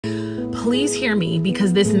Please hear me,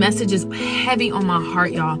 because this message is heavy on my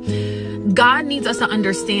heart, y'all. God needs us to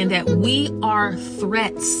understand that we are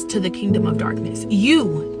threats to the kingdom of darkness.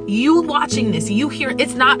 You watching this, you hear,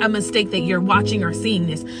 it's not a mistake that you're watching or seeing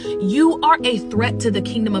this. You are a threat to the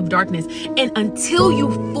kingdom of darkness. And until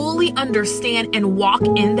you fully understand and walk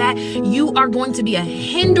in that, you are going to be a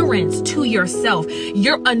hindrance to yourself.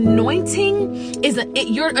 Your anointing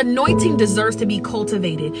deserves to be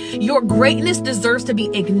cultivated. Your greatness deserves to be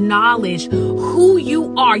acknowledged. Who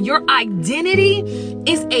you are, your identity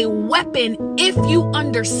is a weapon if you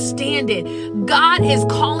understand it. God is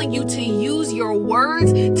calling you to use your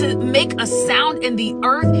words to make a sound in the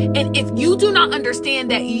earth. And if you do not understand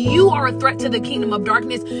that you are a threat to the kingdom of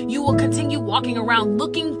darkness, you will continue walking around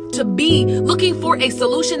looking for a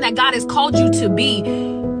solution that God has called you to be.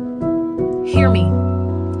 Hear me.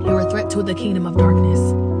 You're a threat to the kingdom of darkness.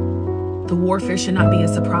 The warfare should not be a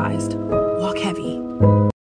surprise. Walk heavy.